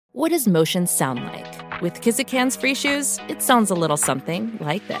What does motion sound like? With Kizikans free shoes, it sounds a little something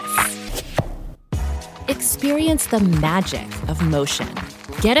like this. Experience the magic of motion.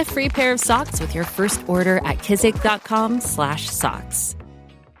 Get a free pair of socks with your first order at kizik.com/socks.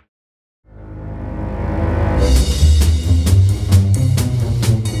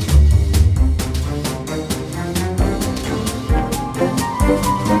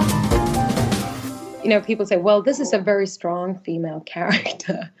 You know, people say, well, this is a very strong female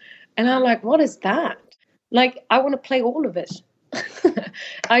character. And I'm like, what is that? Like, I want to play all of it.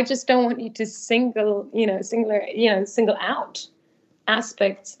 I just don't want you to single out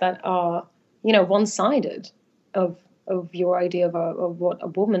aspects that are, one-sided of your idea of what a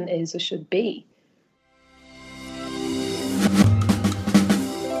woman is or should be.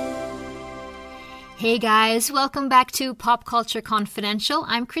 Hey guys, welcome back to Pop Culture Confidential.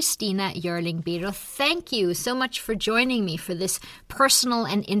 I'm Christina Jörling-Biro. Thank you so much for joining me for this personal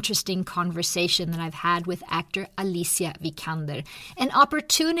and interesting conversation that I've had with actor Alicia Vikander. An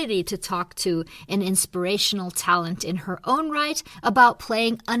opportunity to talk to an inspirational talent in her own right about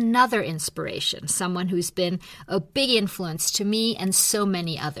playing another inspiration, someone who's been a big influence to me and so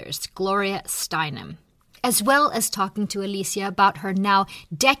many others, Gloria Steinem. As well as talking to Alicia about her now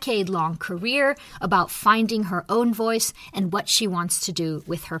decade-long career, about finding her own voice and what she wants to do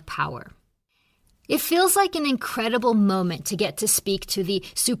with her power. It feels like an incredible moment to get to speak to the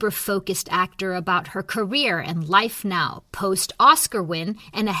super-focused actor about her career and life now, post-Oscar win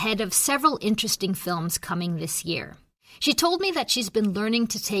and ahead of several interesting films coming this year. She told me that she's been learning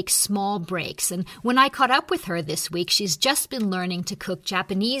to take small breaks, and when I caught up with her this week, she's just been learning to cook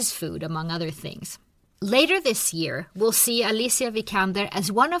Japanese food, among other things. Later this year, we'll see Alicia Vikander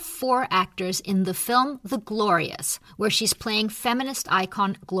as one of 4 actors in the film The Glorias, where she's playing feminist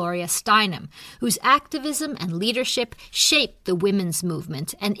icon Gloria Steinem, whose activism and leadership shaped the women's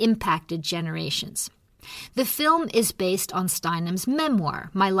movement and impacted generations. The film is based on Steinem's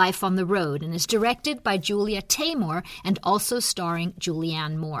memoir, My Life on the Road, and is directed by Julia Taymor and also starring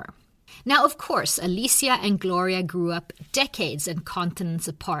Julianne Moore. Now, of course, Alicia and Gloria grew up decades and continents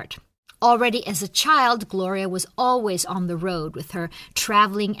apart. Already as a child, Gloria was always on the road with her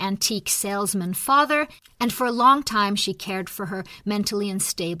traveling antique salesman father, and for a long time she cared for her mentally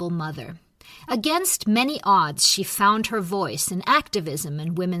unstable mother. Against many odds, she found her voice in activism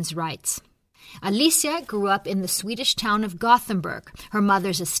and women's rights. Alicia grew up in the Swedish town of Gothenburg. Her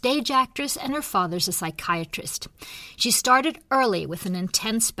mother's a stage actress and her father's a psychiatrist. She started early with an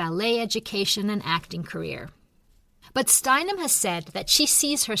intense ballet education and acting career. But Steinem has said that she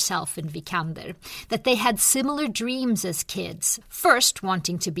sees herself in Vikander, that they had similar dreams as kids, first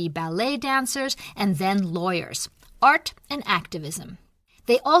wanting to be ballet dancers and then lawyers, art and activism.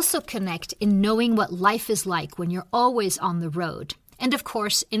 They also connect in knowing what life is like when you're always on the road, and of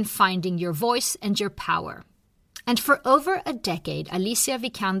course in finding your voice and your power. And for over a decade, Alicia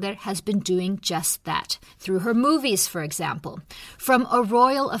Vikander has been doing just that, through her movies, for example. From A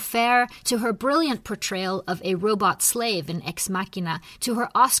Royal Affair to her brilliant portrayal of a robot slave in Ex Machina to her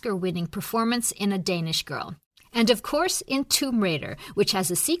Oscar-winning performance in A Danish Girl. And of course in Tomb Raider, which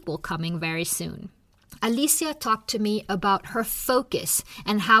has a sequel coming very soon. Alicia talked to me about her focus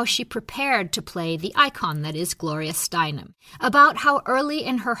and how she prepared to play the icon that is Gloria Steinem. About how early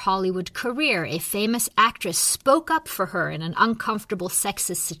in her Hollywood career a famous actress spoke up for her in an uncomfortable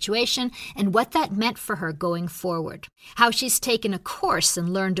sexist situation and what that meant for her going forward. How she's taken a course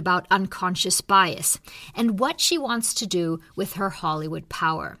and learned about unconscious bias. And what she wants to do with her Hollywood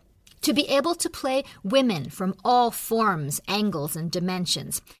power. To be able to play women from all forms, angles, and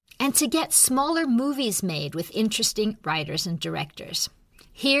dimensions. And to get smaller movies made with interesting writers and directors.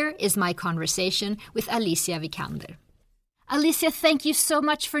 Here is my conversation with Alicia Vikander. Alicia, thank you so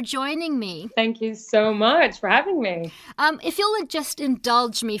much for joining me. Thank you so much for having me. If you'll just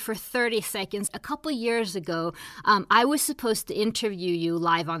indulge me for 30 seconds, a couple years ago, I was supposed to interview you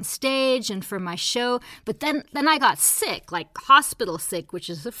live on stage and for my show, but then I got sick, like hospital sick, which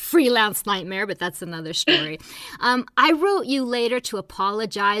is a freelance nightmare, but that's another story. I wrote you later to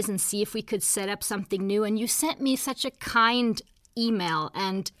apologize and see if we could set up something new, and you sent me such a kind email,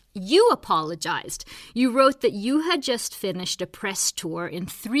 and you apologized. You wrote that you had just finished a press tour in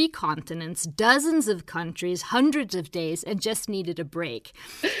 3 continents, dozens of countries, hundreds of days, and just needed a break.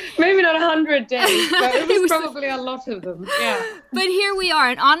 Maybe not 100 days, but it was probably a lot of them. Yeah. But here we are.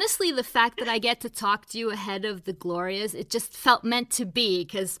 And honestly, the fact that I get to talk to you ahead of the Glorias, it just felt meant to be,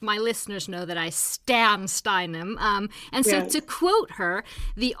 because my listeners know that I stan Steinem. And so to quote her,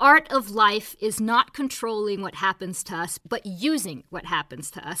 the art of life is not controlling what happens to us, but using what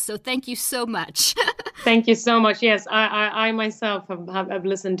happens to us. So thank you so much. Thank you so much. Yes, I myself have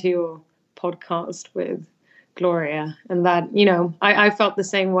listened to your podcast with Gloria, and that, I felt the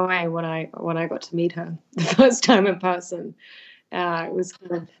same way when I got to meet her the first time in person. It was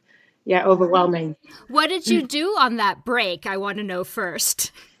kind of, overwhelming. What did you do on that break? I want to know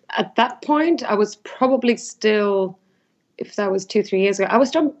first. At that point, I was probably still, if that was 2-3 years ago, I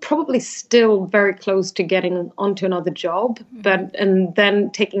was probably still very close to getting onto another job, and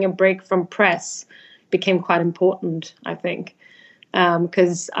then taking a break from press became quite important, I think,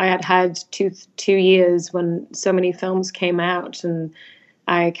 because I had 2 years when so many films came out, and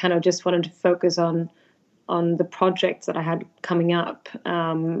I kind of just wanted to focus on the projects that I had coming up,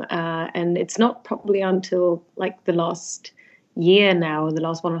 and it's not probably until like the last year now, or the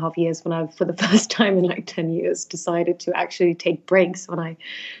last 1.5 years, when I've, for the first time in like 10 years, decided to actually take breaks, when I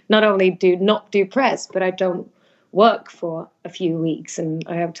not only not do press, but I don't work for a few weeks, and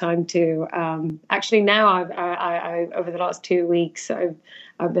I have time to actually now I over the last 2 weeks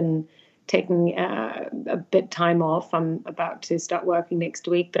I've been taking a bit time off. I'm about to start working next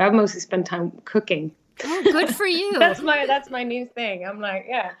week, but I've mostly spent time cooking. Oh, good for you. That's my new thing. I'm like,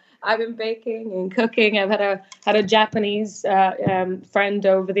 I've been baking and cooking. I've had a Japanese friend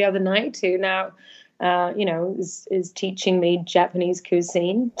over the other night who now, is teaching me Japanese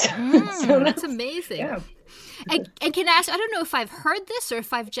cuisine. So that's amazing. Yeah. And can I ask, I don't know if I've heard this or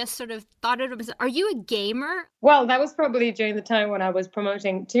if I've just sort of thought it was, are you a gamer? Well, that was probably during the time when I was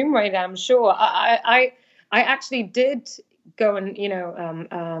promoting Tomb Raider, I'm sure. I actually did go and,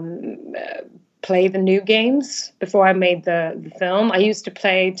 play the new games before I made the film. I used to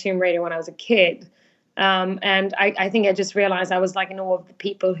play Tomb Raider when I was a kid. And I think I just realized I was like in awe of the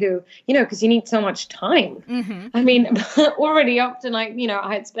people who, because you need so much time. Mm-hmm. I mean, already up to like,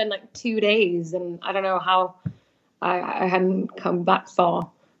 I had spent like 2 days, and I don't know how I hadn't come that far.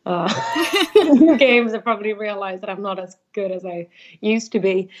 In games, I probably realized that I'm not as good as I used to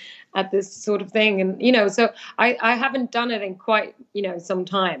be at this sort of thing. And, so I haven't done it in quite, some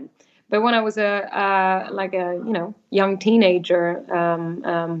time. But when I was a young teenager,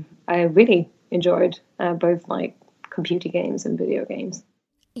 I really enjoyed both like computer games and video games.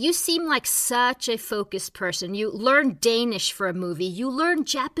 You seem like such a focused person. You learn Danish for a movie. You learn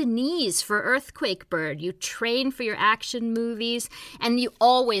Japanese for Earthquake Bird. You train for your action movies. And you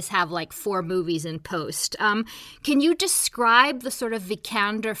always have like 4 movies in post. Can you describe the sort of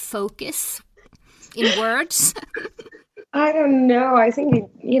Vikander focus in words? I don't know. I think,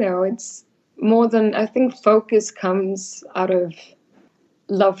 it's more than, I think focus comes out of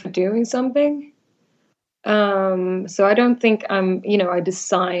love for doing something. So I don't think I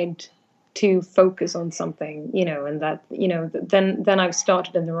decide to focus on something, and that, then I've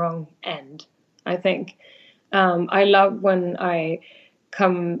started in the wrong end, I think. I love when I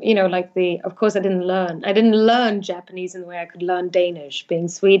come, of course I didn't learn Japanese in the way I could learn Danish, being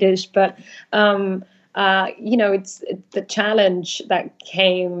Swedish, but, it's the challenge that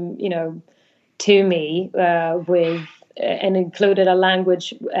came, to me with and included a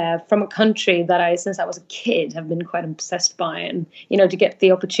language from a country that since I was a kid, have been quite obsessed by, and to get the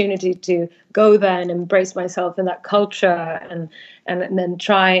opportunity to go there and embrace myself in that culture, and then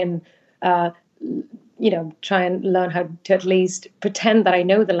try and learn how to at least pretend that I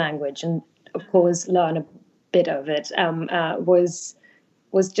know the language, and of course learn a bit of it, was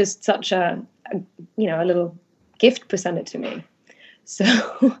just such a little gift presented to me. So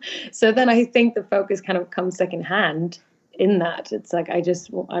then I think the focus kind of comes secondhand in that. It's like I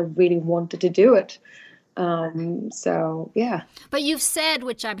really wanted to do it. So, yeah. But you've said,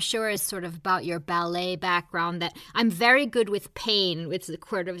 which I'm sure is sort of about your ballet background, that I'm very good with pain. With the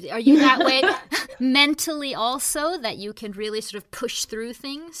quarter of, are you that way mentally also, that you can really sort of push through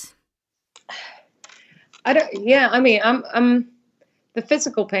things? I don't. Yeah, I mean, I'm the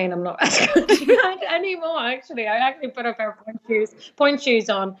physical pain I'm not as good at anymore, actually. I actually put a pair of point shoes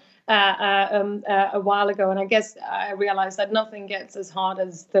on a while ago, and I guess I realized that nothing gets as hard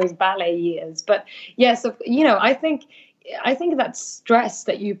as those ballet years. But yes, I think that stress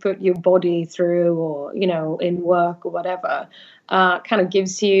that you put your body through, or in work or whatever, kind of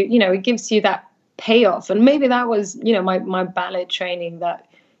gives you, it gives you that payoff. And maybe that was, my ballet training that,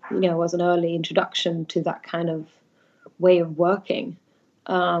 was an early introduction to that kind of way of working.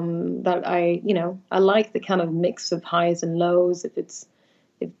 That I like the kind of mix of highs and lows. If it's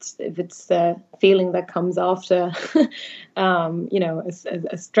the feeling that comes after,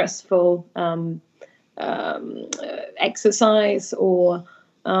 a stressful exercise, or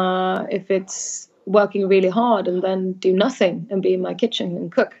if it's working really hard and then do nothing and be in my kitchen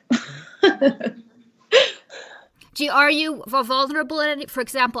and cook. Are you vulnerable at any? For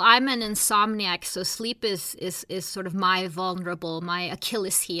example, I'm an insomniac, so sleep is sort of my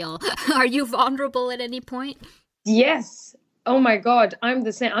Achilles heel. Are you vulnerable at any point? Yes. Oh my God, I'm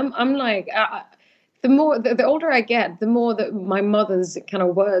the same. I'm like, the older I get, the more that my mother's kind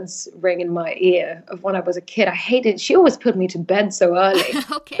of words ring in my ear of when I was a kid. I hated. She always put me to bed so early.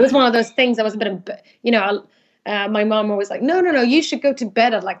 Okay. It was one of those things. I was a bit of, my mom was like, no, you should go to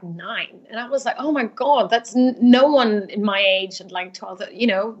bed at like 9. And I was like, oh my God, that's no one in my age at like 12,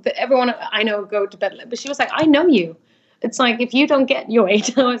 everyone I know go to bed. But she was like, I know you. It's like, if you don't get your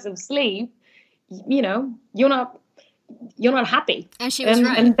 8 hours of sleep, you're not happy. And she was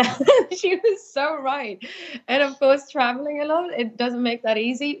right. And she was so right. And of course, traveling a lot, it doesn't make that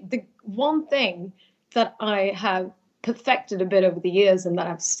easy. The one thing that I have perfected a bit over the years and that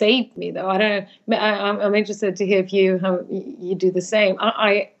have saved me, though, I'm interested to hear how you do the same.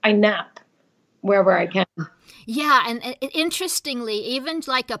 I nap wherever I can. Yeah, and interestingly, even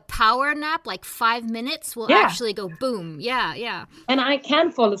like a power nap, like 5 minutes, will actually go boom. Yeah. And I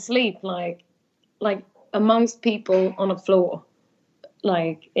can fall asleep like amongst people on a floor,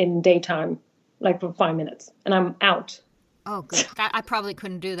 like in daytime, like for 5 minutes, and I'm out. Oh, good. I probably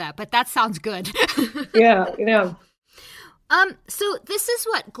couldn't do that, but that sounds good. Yeah. So this is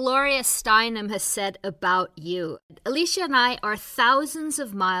what Gloria Steinem has said about you. Alicia and I are thousands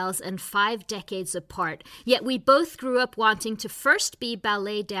of miles and 5 decades apart, yet we both grew up wanting to first be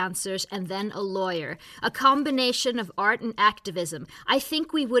ballet dancers and then a lawyer, a combination of art and activism. I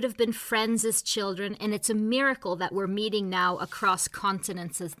think we would have been friends as children, and it's a miracle that we're meeting now across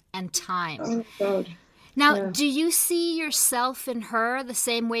continents and time. Oh, God. Now, do you see yourself in her the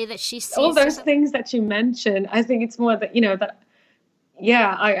same way that she sees all those things that you mentioned? I think it's more that,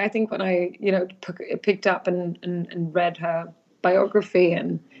 I think when I, picked up and read her biography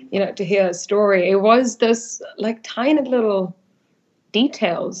and, to hear her story, it was those like tiny little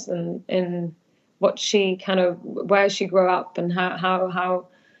details and what she where she grew up and how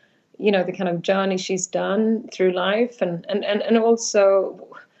the kind of journey she's done through life and also,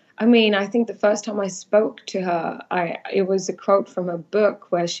 I think the first time I spoke to her, it was a quote from a book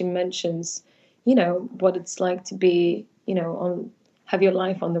where she mentions, what it's like to be, have your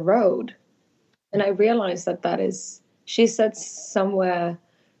life on the road. And I realized that is, she said somewhere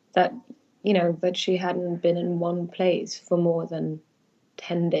that, that she hadn't been in one place for more than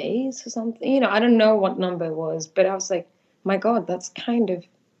 10 days or something. I don't know what number it was, but I was like, my God, that's kind of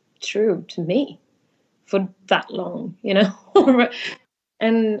true to me for that long,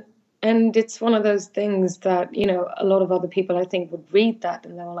 And it's one of those things that, a lot of other people, I think, would read that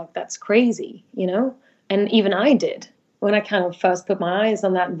and they were like, that's crazy, And even I did when I kind of first put my eyes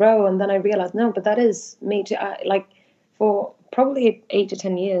on that row. And then I realized, no, but that is me too. For probably 8 to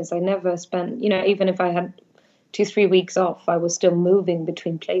 10 years, I never spent, even if I had 2-3 weeks off, I was still moving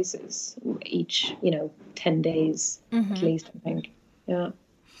between places each, 10 days at least, I think. Yeah.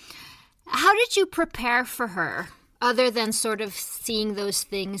 How did you prepare for her? Other than sort of seeing those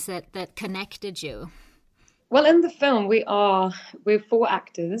things that connected you? Well, in the film, we're 4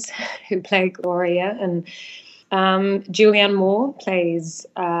 actors who play Gloria, and Julianne Moore plays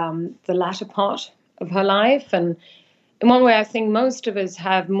the latter part of her life. And in one way, I think most of us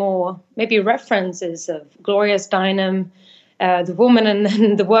have more maybe references of Gloria Steinem, the woman, and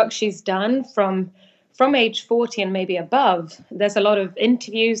then the work she's done from age 40 and maybe above. There's a lot of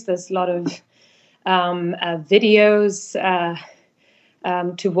interviews. There's a lot of videos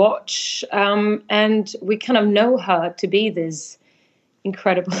to watch, and we kind of know her to be this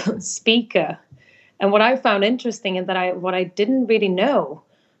incredible speaker. And what I found interesting and what I didn't really know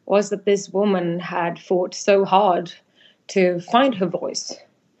was that this woman had fought so hard to find her voice,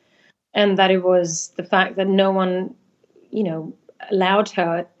 and that it was the fact that no one, allowed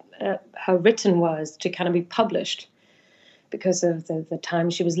her written words to kind of be published because of the time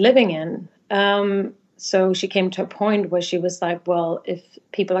she was living in. So she came to a point where she was like, well, if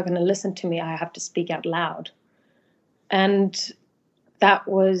people are going to listen to me, I have to speak out loud. And that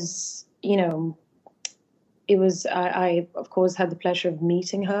was, it was, I of course had the pleasure of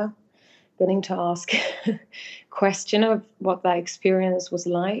meeting her, getting to ask a question of what that experience was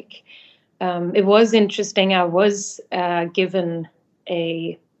like. It was interesting. I was given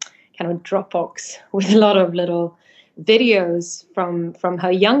a kind of Dropbox with a lot of little videos from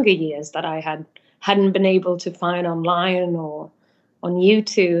her younger years that I hadn't been able to find online or on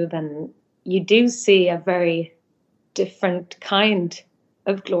YouTube. And you do see a very different kind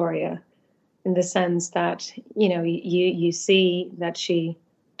of Gloria in the sense that, you see that she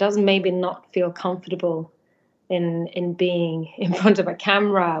does maybe not feel comfortable in being in front of a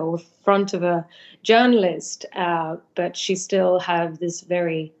camera or front of a journalist, but she still have this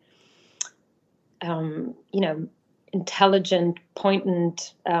very, intelligent,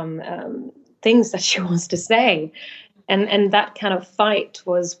 poignant things that she wants to say. And that kind of fight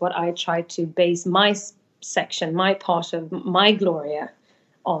was what I tried to base my section, my part of my Gloria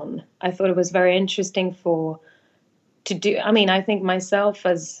on. I thought it was very interesting to do. I mean, I think myself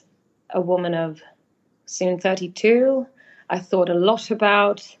as a woman of soon 32, I thought a lot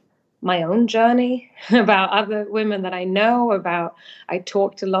about my own journey, about other women that I know, I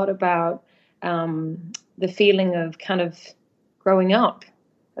talked a lot about the feeling of kind of growing up,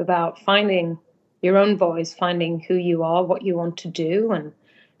 about finding your own voice, finding who you are, what you want to do,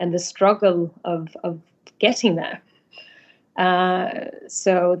 and the struggle of getting there.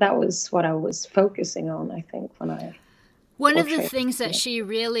 So that was what I was focusing on, I think, when I... One of the things that she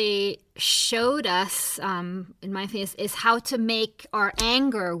really showed us, in my opinion, is how to make our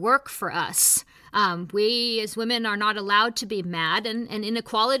anger work for us. We as women are not allowed to be mad, and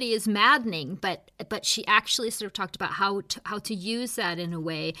inequality is maddening. But she actually sort of talked about how to use that in a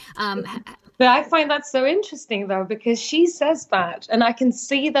way. But I find that so interesting, though, because she says that, and I can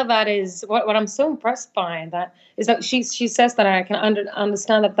see that is what I'm so impressed by. That is that she says that, and I can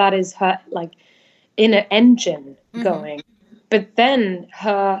understand that is her like inner engine going. Mm-hmm. But then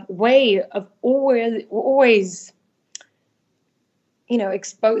her way of always,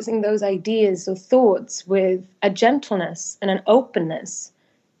 exposing those ideas or thoughts with a gentleness and an openness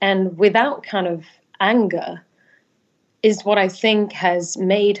and without kind of anger is what I think has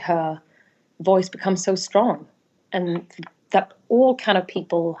made her voice become so strong, and that all kind of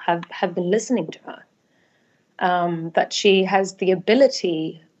people have been listening to her. That she has the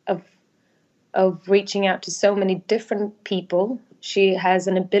ability of reaching out to so many different people. She has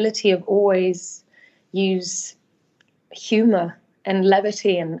an ability of always use humor and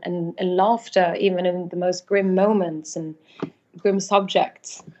levity and laughter, even in the most grim moments and grim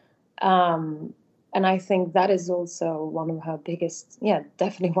subjects. And I think that is also one of her biggest,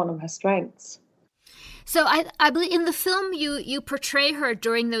 definitely one of her strengths. So I believe in the film you portray her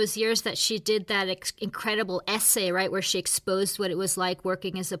during those years that she did that incredible essay, right, where she exposed what it was like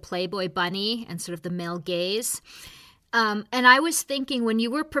working as a Playboy bunny and sort of the male gaze. And I was thinking, when you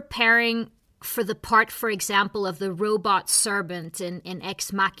were preparing for the part, for example, of the robot servant in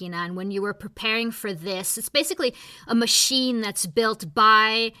Ex Machina, and when you were preparing for this, it's basically a machine that's built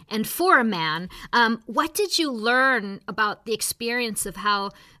by and for a man. What did you learn about the experience of how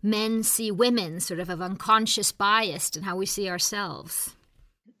men see women, sort of unconscious bias, and how we see ourselves?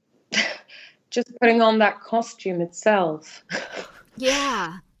 Just putting on that costume itself.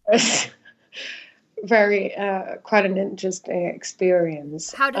 Yeah. Very, quite an interesting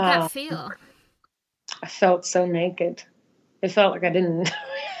experience. How did that feel? I felt so naked. It felt like I didn't.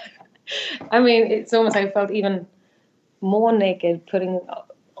 I mean, it's almost I felt even more naked putting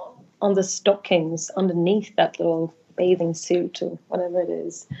on the stockings underneath that little bathing suit or whatever it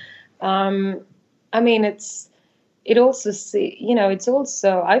is. I mean, it's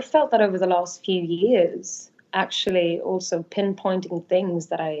also I felt that over the last few years, actually also pinpointing things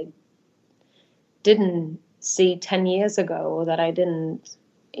that I didn't see 10 years ago, or that I didn't.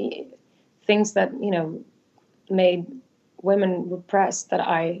 Things that, made women repressed that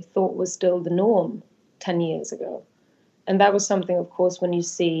I thought was still the norm 10 years ago. And that was something, of course, when you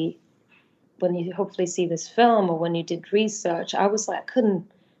hopefully see this film, or when you did research, I was like, I couldn't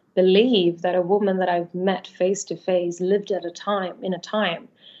believe that a woman that I've met face to face lived in a time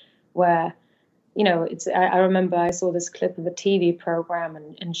where, I remember I saw this clip of a TV program,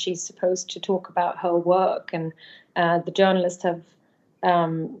 and she's supposed to talk about her work, and the journalists have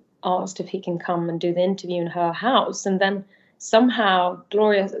asked if he can come and do the interview in her house, and then somehow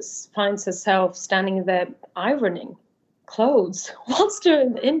Gloria finds herself standing there ironing clothes whilst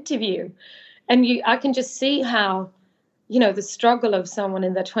doing the interview. And I can just see how, the struggle of someone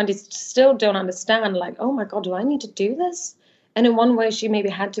in their 20s still don't understand, like, oh my God, do I need to do this? And in one way she maybe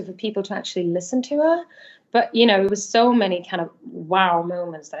had to, for people to actually listen to her. But, it was so many kind of wow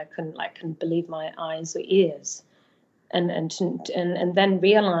moments that I couldn't believe my eyes or ears. And then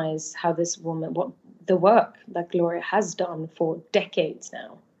realize how this woman, what the work that Gloria has done for decades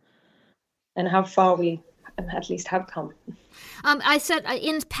now, and how far we at least have come. I said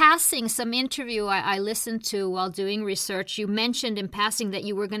in passing, some interview I listened to while doing research, you mentioned in passing that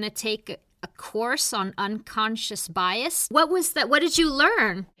you were going to take a course on unconscious bias. What was that? What did you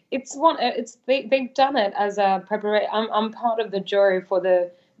learn? They've done it as a preparation. I'm part of the jury for the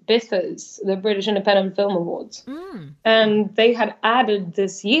BIFAs, the British Independent Film Awards. And they had added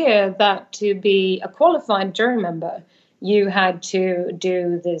this year that to be a qualified jury member, you had to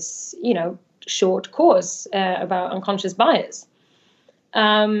do this, short course about unconscious bias.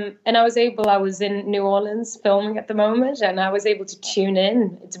 And I was in New Orleans filming at the moment, and I was able to tune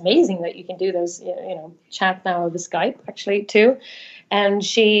in. It's amazing that you can do those, chat now over Skype actually too. And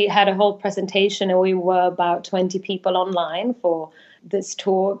she had a whole presentation, and we were about 20 people online for this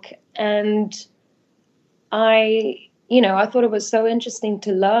talk. And I thought it was so interesting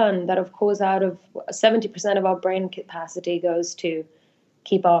to learn that, of course, out of 70% of our brain capacity goes to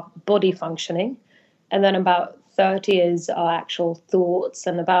keep our body functioning. And then about 30 is our actual thoughts,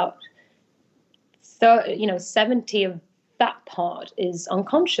 and about 70 of that part is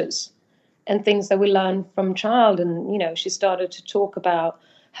unconscious and things that we learn from child. And, she started to talk about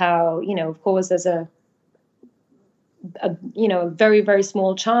how, of course, as a very, very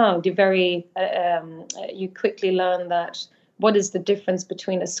small child, you quickly learn that what is the difference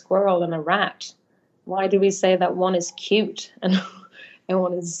between a squirrel and a rat? Why do we say that one is cute and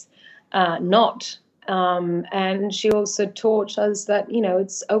one is not? And she also taught us that,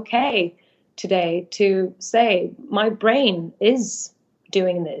 it's okay today to say my brain is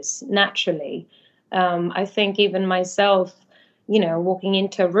doing this naturally. I think even myself, walking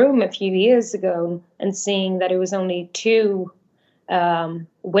into a room a few years ago and seeing that it was only 2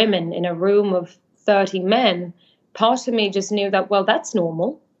 women in a room of 30 men, part of me just knew that, well, that's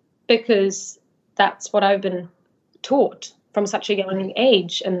normal, because that's what I've been taught from such a young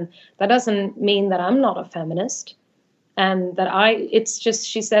age. And that doesn't mean that I'm not a feminist. And that it's just,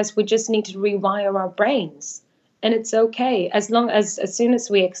 she says, we just need to rewire our brains. And it's okay. As soon as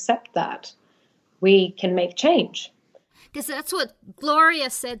we accept that, we can make change. Because that's what Gloria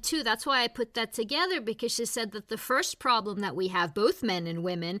said too. That's why I put that together, because she said that the first problem that we have, both men and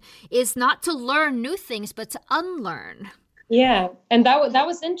women, is not to learn new things, but to unlearn. Yeah, and that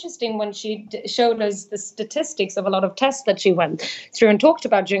was interesting when she showed us the statistics of a lot of tests that she went through and talked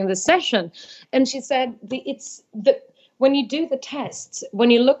about during the session. And she said when you do the tests,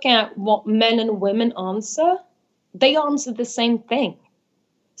 when you look at what men and women answer, they answer the same thing.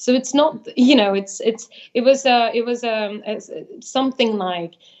 So it's not, it was something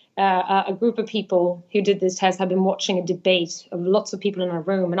like a group of people who did this test had been watching a debate of lots of people in a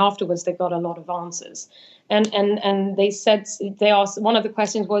room, and afterwards they got a lot of answers. And they asked, one of the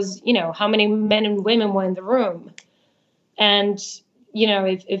questions was, how many men and women were in the room? And,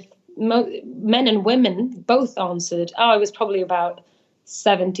 if men and women both answered, it was probably about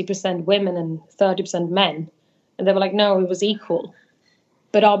 70% women and 30% men. And they were like, no, it was equal.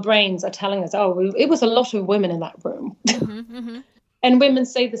 But our brains are telling us, it was a lot of women in that room. Mm-hmm, mm-hmm. And women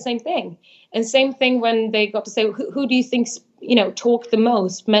say the same thing. And same thing when they got to say, who do you think, talked the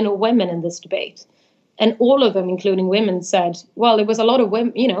most, men or women, in this debate? And all of them, including women, said, well, it was a lot of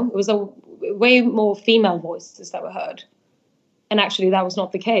women, it was a way more female voices that were heard. And actually, that was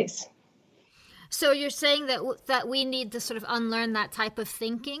not the case. So you're saying that we need to sort of unlearn that type of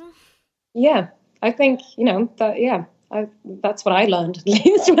thinking? Yeah, I think, that's what I learned, at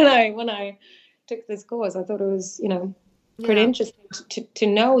least when I took this course. I thought it was, pretty interesting to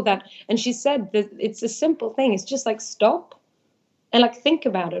know that. And she said that it's a simple thing. It's just like stop and think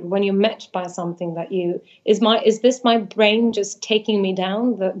think about it when you're met by something that is this my brain just taking me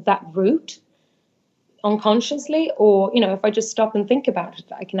down that route unconsciously, or if I just stop and think about it,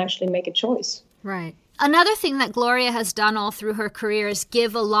 I can actually make a choice. Right. Another thing that Gloria has done all through her career is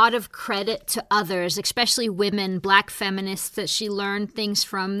give a lot of credit to others, especially women, Black feminists that she learned things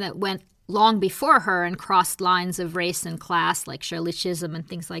from that went long before her and crossed lines of race and class, like Shirley Chisholm and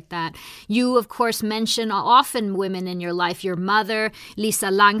things like that. You, of course, mention often women in your life. Your mother, Lisa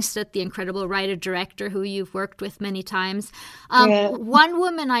Langstedt, the incredible writer-director who you've worked with many times. One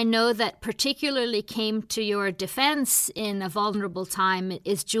woman I know that particularly came to your defense in a vulnerable time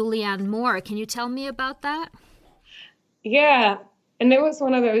is Julianne Moore. Can you tell me about that? Yeah, and it was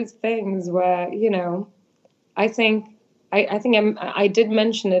one of those things where, I did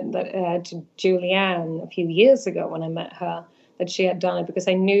mention it to Julianne a few years ago when I met her, that she had done it, because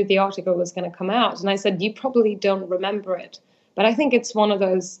I knew the article was going to come out. And I said, you probably don't remember it. But I think it's one of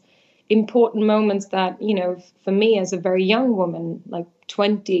those important moments that, for me as a very young woman, like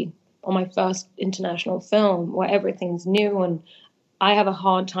 20, on my first international film, where everything's new and I have a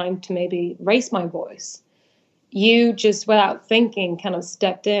hard time to maybe raise my voice. You just, without thinking, kind of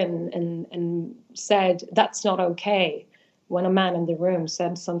stepped in and said, that's not okay, when a man in the room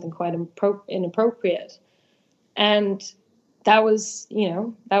said something quite inappropriate. And that was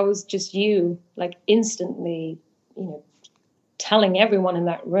just you, instantly, telling everyone in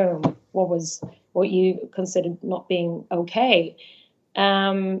that room what you considered not being okay.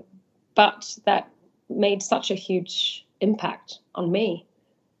 But that made such a huge impact on me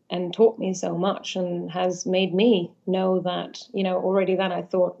and taught me so much and has made me know that, already then I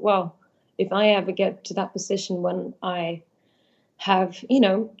thought, well, if I ever get to that position when I have,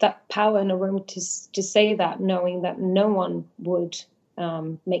 that power in a room to say that, knowing that no one would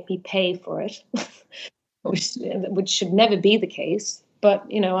make me pay for it, which should never be the case. But,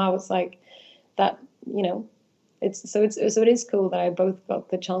 I was like that, it is cool that I both got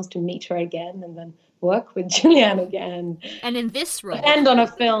the chance to meet her again and then work with Julianne again. And in this role. And on a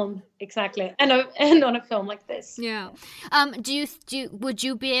film, exactly. And on a film like this. Yeah. Would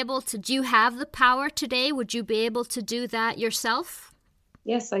you be able to, do you have the power today? Would you be able to do that yourself?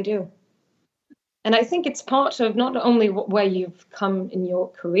 Yes, I do. And I think it's part of not only where you've come in your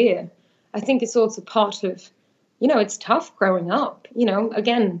career, I think it's also part of, it's tough growing up,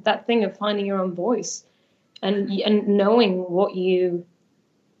 again, that thing of finding your own voice and knowing what you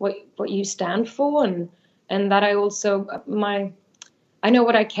stand for, and that I also I know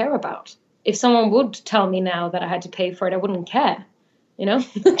what I care about. If someone would tell me now that I had to pay for it, I wouldn't care,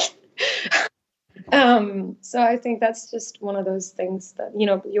 So I think that's just one of those things that,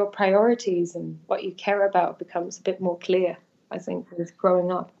 your priorities and what you care about becomes a bit more clear, I think, with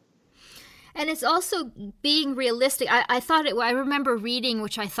growing up. And it's also being realistic. I remember reading,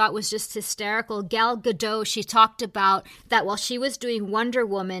 which I thought was just hysterical, Gal Gadot, she talked about that while she was doing Wonder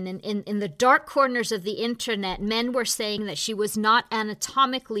Woman, and in the dark corners of the internet, men were saying that she was not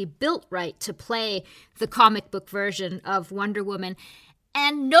anatomically built right to play the comic book version of Wonder Woman.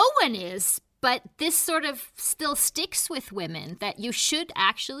 And no one is, but this sort of still sticks with women, that you should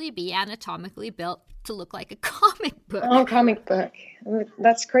actually be anatomically built to look like a comic book. Oh, comic book.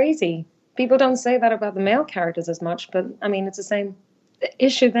 That's crazy. People don't say that about the male characters as much, but I mean, it's the same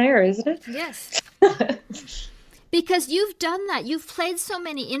issue there, isn't it? Yes. Because you've done that. You've played so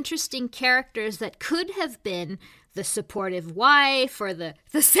many interesting characters that could have been the supportive wife or the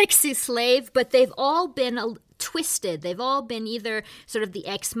sexy slave, but they've all been twisted. They've all been either sort of the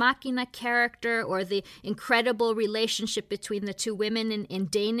ex machina character or the incredible relationship between the two women in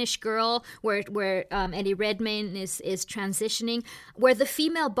Danish Girl, where Eddie Redmayne is transitioning, where the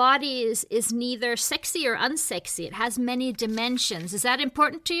female body is neither sexy or unsexy. It has many dimensions. Is that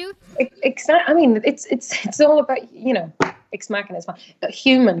important to you? Exactly. I mean, it's all about, ex machina is fine.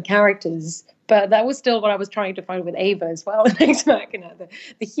 Human characters. But that was still what I was trying to find with Ava as well, in Ex Machina,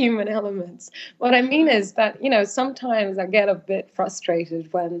 the human elements. What I mean is that, sometimes I get a bit frustrated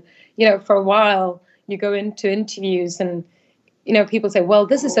when, for a while you go into interviews and, people say, well,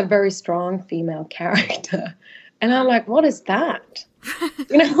 this is a very strong female character. And I'm like, what is that?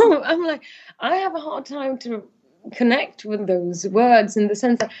 I'm like, I have a hard time to connect with those words in the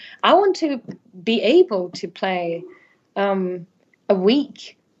sense that I want to be able to play a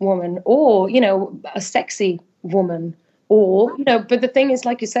weak woman or, a sexy woman or, but the thing is,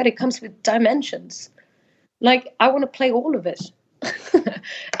 like you said, it comes with dimensions. Like, I want to play all of it.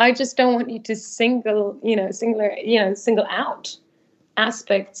 I just don't want you to single out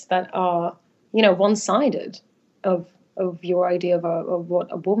aspects that are, one-sided of your idea of what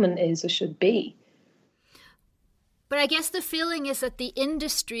a woman is or should be. But I guess the feeling is that the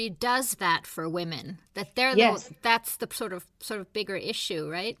industry does that for women. That that's the sort of bigger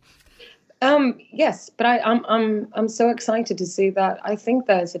issue, right? Yes, but I'm so excited to see that. I think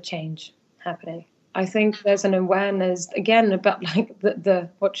there's a change happening. I think there's an awareness again about like the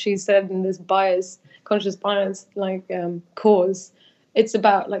what she said in this conscious bias cause. It's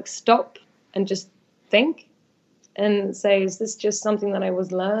about like stop and just think and say, is this just something that I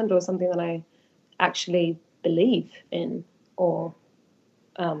was learned or something that I actually believe in? Or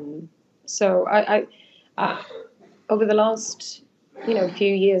so I over the last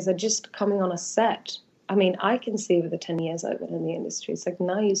few years are just coming on a set. I mean, I can see over the 10 years I've been in the industry, it's like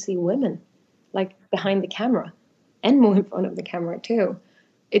now you see women like behind the camera and more in front of the camera too.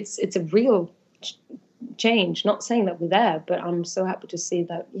 It's a real change. Not saying that we're there, but I'm so happy to see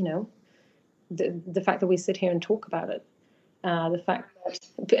that, the fact that we sit here and talk about it. The fact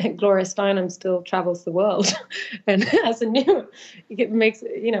that Gloria Steinem still travels the world and has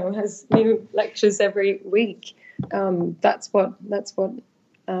has new lectures every week. That's what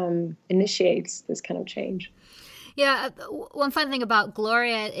initiates this kind of change. Yeah, one fun thing about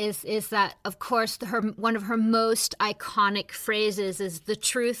Gloria is that, of course, one of her most iconic phrases is "the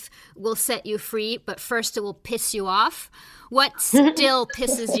truth will set you free, but first it will piss you off." What still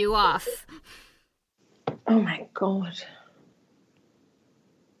pisses you off? Oh my God.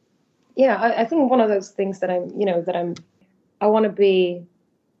 Yeah, I think one of those things that I'm I want to be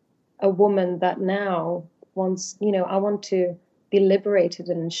a woman that now wants, I want to be liberated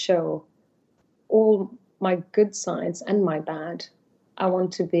and show all my good sides and my bad. I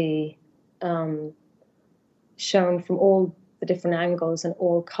want to be shown from all the different angles and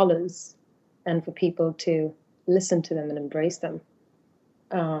all colors, and for people to listen to them and embrace them.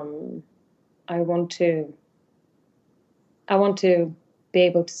 I want to be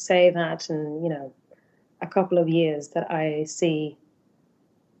able to say that in, a couple of years, that I see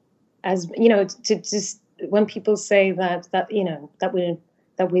as, to just, when people say that we're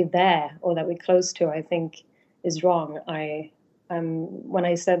there or that we're close to, I think is wrong. When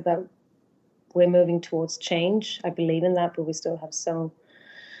I said that we're moving towards change, I believe in that, but we still have so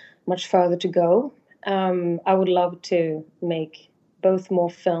much further to go. I would love to make both more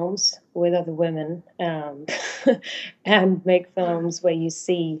films with other women, and make films where you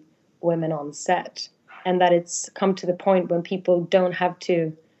see women on set, and that it's come to the point when people don't have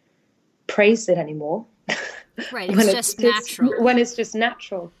to praise it anymore. Right, it's just natural. When it's just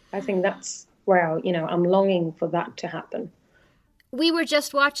natural. I think that's where, I'm longing for that to happen. We were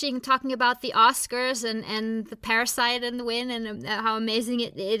just talking about the Oscars and the Parasite and the win, and how amazing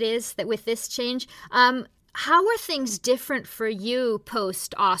it is that with this change. How are things different for you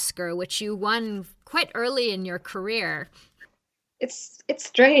post-Oscar, which you won quite early in your career? It's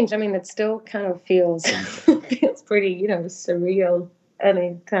strange. I mean, it still kind of feels pretty, surreal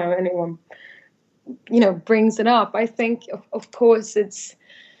anytime anyone, brings it up. I think, of course, it's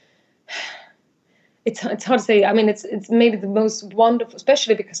hard to say. I mean, it's maybe the most wonderful,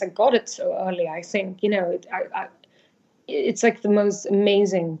 especially because I got it so early. I think, it's like the most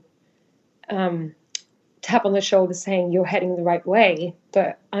amazing tap on the shoulder saying you're heading the right way.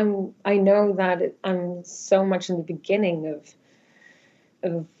 But I know that I'm so much in the beginning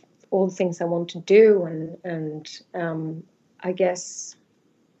of all the things I want to do, and I guess,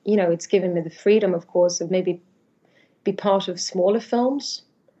 it's given me the freedom, of course, of maybe be part of smaller films,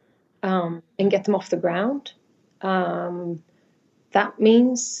 and get them off the ground. That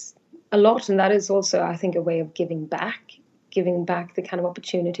means a lot, and that is also, I think, a way of giving back the kind of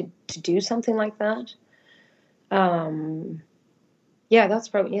opportunity to do something like that.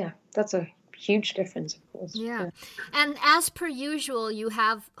 That's a huge difference, of course. Yeah. And as per usual, you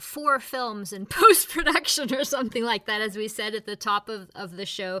have 4 films in post-production or something like that, as we said at the top of the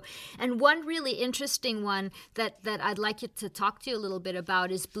show. And one really interesting one that I'd like you to talk to you a little bit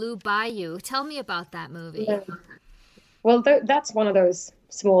about is Blue Bayou. Tell me about that movie. Yeah. Well, that's one of those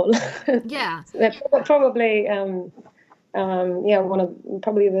small. Yeah. Probably, one of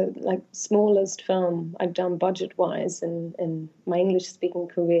probably the smallest film I've done budget-wise in my English-speaking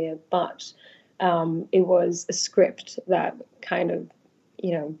career, but it was a script that kind of,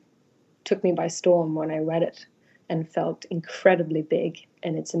 took me by storm when I read it, and felt incredibly big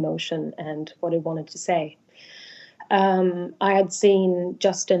in its emotion and what it wanted to say. I had seen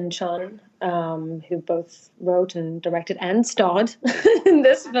Justin Chun, who both wrote and directed and starred in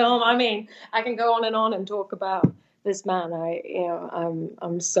this film. I mean, I can go on and talk about this man.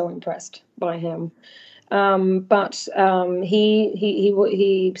 I'm so impressed by him. But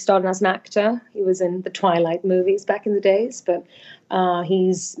he started as an actor. He was in the Twilight movies back in the days, but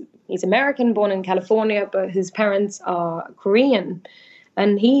he's American, born in California, but his parents are Korean,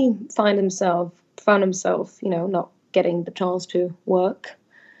 and he found himself, not getting the chance to work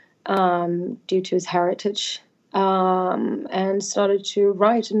due to his heritage, and started to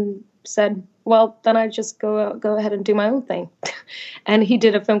write, and said, well, then I just go ahead and do my own thing. And he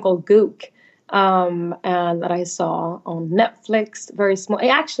did a film called Gook, and that I saw on Netflix, very small. It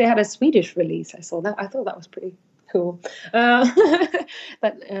actually had a Swedish release. I saw that. I thought that was pretty cool.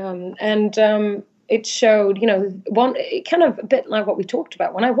 It showed, it kind of a bit like what we talked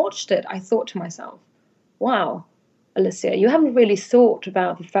about. When I watched it, I thought to myself, wow, Alicia, you haven't really thought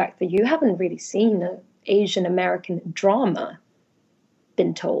about the fact that you haven't really seen an Asian American drama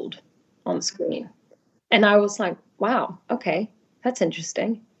been told on screen. And I was like, wow, okay, that's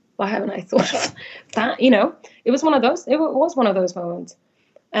interesting. Why haven't I thought of that? It was one of those moments.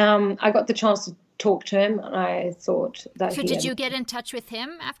 I got the chance to talk to him, and I thought that. So did you get in touch with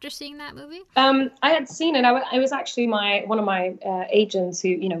him after seeing that movie? I had seen it. I was actually one of my agents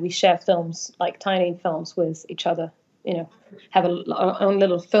who, we share films, like tiny films with each other, have our own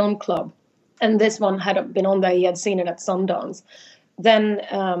little film club. And this one had been on there. He had seen it at Sundance. Then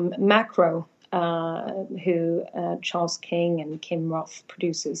Macro, who Charles King and Kim Roth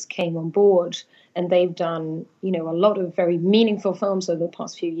producers, came on board, and they've done, a lot of very meaningful films over the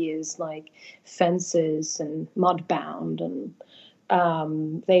past few years, like Fences and Mudbound, and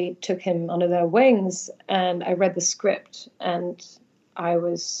they took him under their wings, and I read the script, and I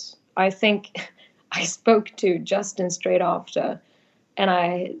think I spoke to Justin straight after, and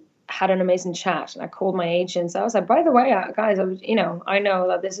I had an amazing chat, and I called my agents. I was like, by the way, guys, I know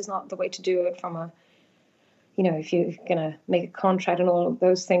that this is not the way to do it from a, if you're going to make a contract and all of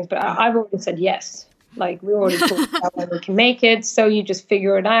those things, but I've already said yes. Like, we already talked about when we can make it, so you just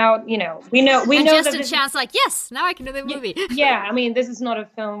figure it out. We know just that a chance, like, yes, now I can do the movie. Yeah, I mean, this is not a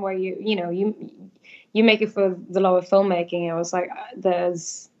film where you make it for the love of filmmaking. I was like,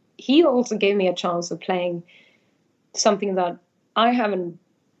 he also gave me a chance of playing something that I haven't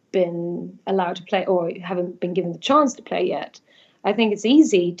been allowed to play, or haven't been given the chance to play yet. I think it's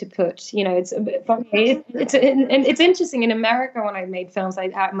easy to put, it's a bit funny. It's interesting in America when I made films.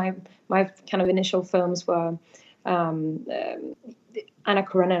 My kind of initial films were Anna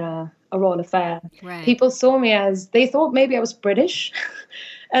Karenina, A Royal Affair. Right. People saw me they thought maybe I was British,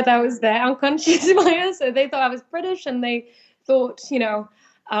 and that was their unconscious bias. So they thought I was British, and they thought,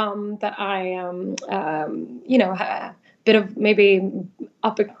 that I, had a bit of maybe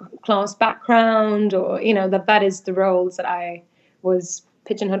upper class background, or that is the roles that I was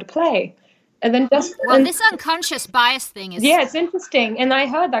pigeonholed to play. And then this unconscious bias thing is it's interesting, and I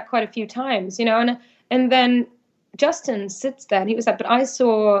heard that quite a few times, and then Justin sits there and he was like, but I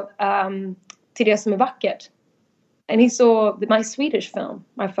saw Till det som är vackert, and he saw my Swedish film,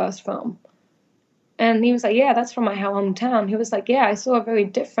 my first film, and he was like, yeah, that's from my hometown. He was like, yeah, I saw a very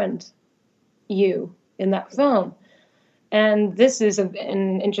different you in that film. And this is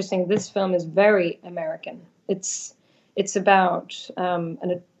interesting. This film is very American. It's about an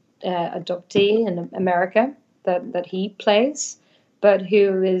adoptee in America that he plays, but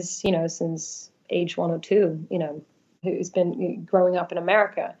who is, since age 1 or 2, who's been growing up in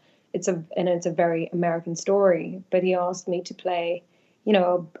America. It's a very American story. But he asked me to play,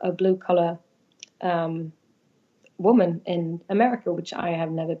 a blue collar woman in America, which I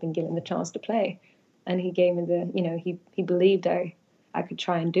have never been given the chance to play. And he gave me he believed I could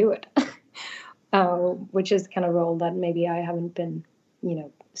try and do it. Which is the kind of role that maybe I haven't been,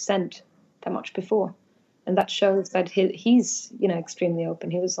 sent that much before. And that shows that he's, extremely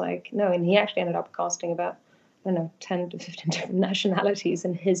open. He was like, no, and he actually ended up casting about, 10 to 15 different nationalities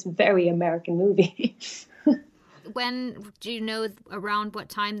in his very American movie. When, do you know around what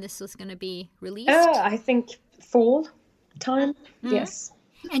time this was going to be released? I think fall time, yes.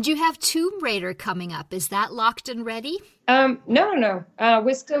 And you have Tomb Raider coming up. Is that locked and ready? No.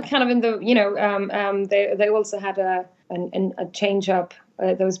 We're still kind of in the, they also had a change up.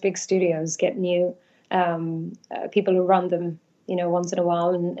 Those big studios get new people who run them, once in a while.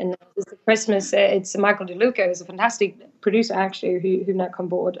 And it's Christmas. It's Michael DeLuca, who's a fantastic producer, actually, who now come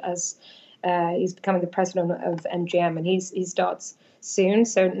aboard as he's becoming the president of MGM, and he starts soon.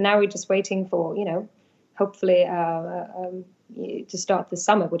 So now we're just waiting for, hopefully to start this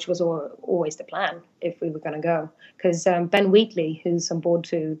summer, which was always the plan if we were going to go. Because Ben Wheatley, who's on board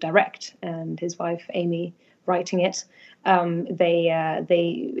to direct, and his wife Amy writing it,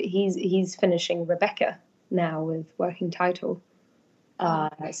 he's finishing Rebecca now with working title.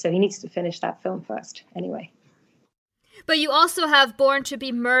 So he needs to finish that film first anyway. But you also have Born to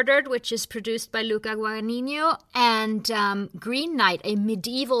be Murdered, which is produced by Luca Guadagnino, and Green Knight, a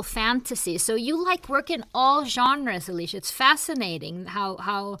medieval fantasy. So you like work in all genres, Alicia. It's fascinating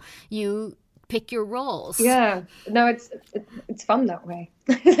how you pick your roles. Yeah, no, it's fun that way.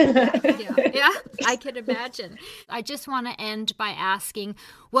 yeah, I can imagine. I just want to end by asking,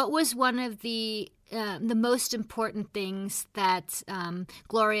 what was one of the most important things that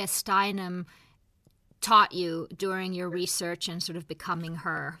Gloria Steinem taught you during your research and sort of becoming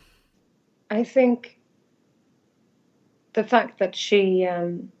her? I think the fact that she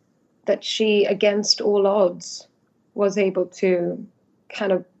against all odds was able to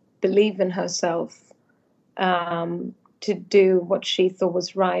kind of believe in herself, to do what she thought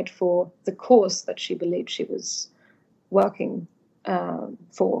was right for the cause that she believed she was working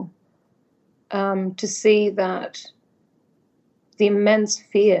for, to see that the immense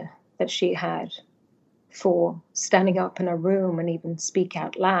fear that she had for standing up in a room and even speak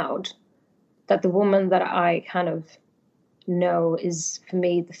out loud, that the woman that I kind of know is, for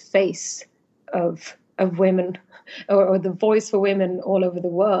me, the face of women, or the voice for women all over the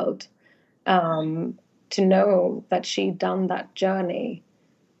world, to know that she'd done that journey,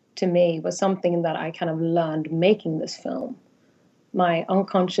 to me, was something that I kind of learned making this film. My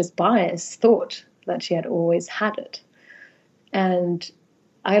unconscious bias thought that she had always had it. And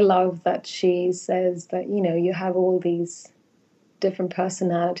I love that she says that, you have all these different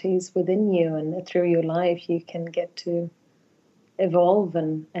personalities within you, and through your life you can get to evolve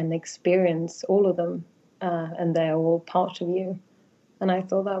and experience all of them, and they're all part of you. And I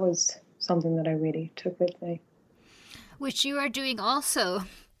thought that was something that I really took with me. Which you are doing also.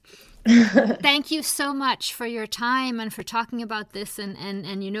 Thank you so much for your time and for talking about this,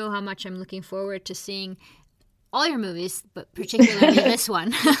 and you know how much I'm looking forward to seeing all your movies, but particularly this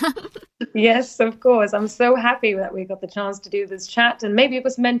one. Yes, of course. I'm so happy that we got the chance to do this chat, and maybe it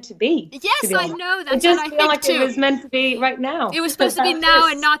was meant to be. Yes, I know. That's what I feel think like too. It was meant to be right now. It was supposed to be now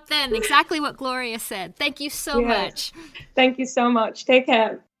and not then. Exactly what Gloria said. Thank you so much. Thank you so much. Take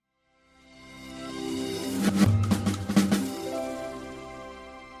care.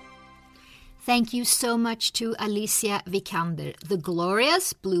 Thank you so much to Alicia Vikander. The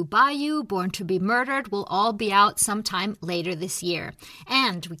Glorias, Blue Bayou, Born to be Murdered will all be out sometime later this year.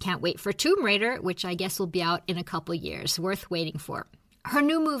 And we can't wait for Tomb Raider, which I guess will be out in a couple years. Worth waiting for. Her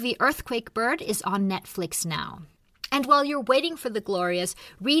new movie, Earthquake Bird, is on Netflix now. And while you're waiting for The Glorias,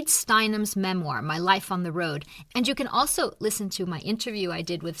 read Steinem's memoir, My Life on the Road. And you can also listen to my interview I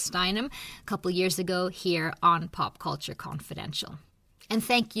did with Steinem a couple years ago here on Pop Culture Confidential. And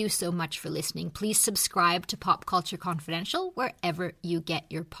thank you so much for listening. Please subscribe to Pop Culture Confidential wherever you get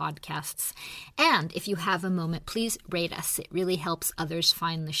your podcasts. And if you have a moment, please rate us. It really helps others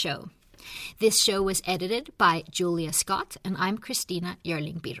find the show. This show was edited by Julia Scott, and I'm Christina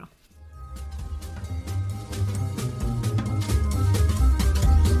Jörling-Biro.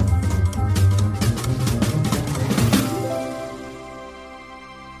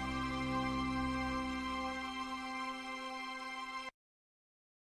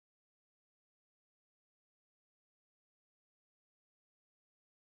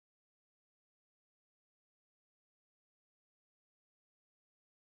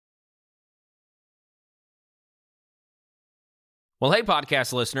 Well, hey,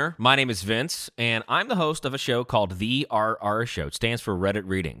 podcast listener. My name is Vince, and I'm the host of a show called The RR Show. It stands for Reddit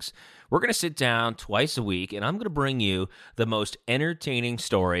Readings. We're going to sit down twice a week, and I'm going to bring you the most entertaining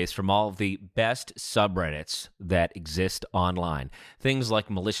stories from all of the best subreddits that exist online. Things like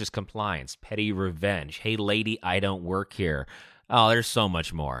malicious compliance, petty revenge, hey, lady, I don't work here. Oh, there's so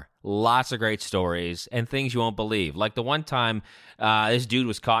much more. Lots of great stories and things you won't believe. Like the one time this dude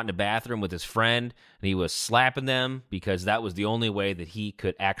was caught in a bathroom with his friend, and he was slapping them because that was the only way that he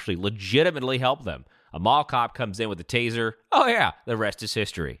could actually legitimately help them. A mall cop comes in with a taser. Oh, yeah, the rest is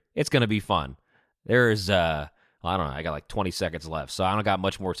history. It's going to be fun. There's, I don't know, I got like 20 seconds left, so I don't got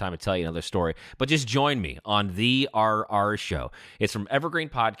much more time to tell you another story. But just join me on The RR Show. It's from Evergreen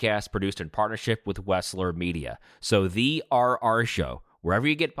Podcast, produced in partnership with Wessler Media. So The RR Show, wherever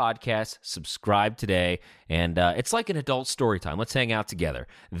you get podcasts, subscribe today. And it's like an adult story time. Let's hang out together.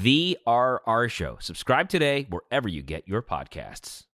 The RR Show. Subscribe today wherever you get your podcasts.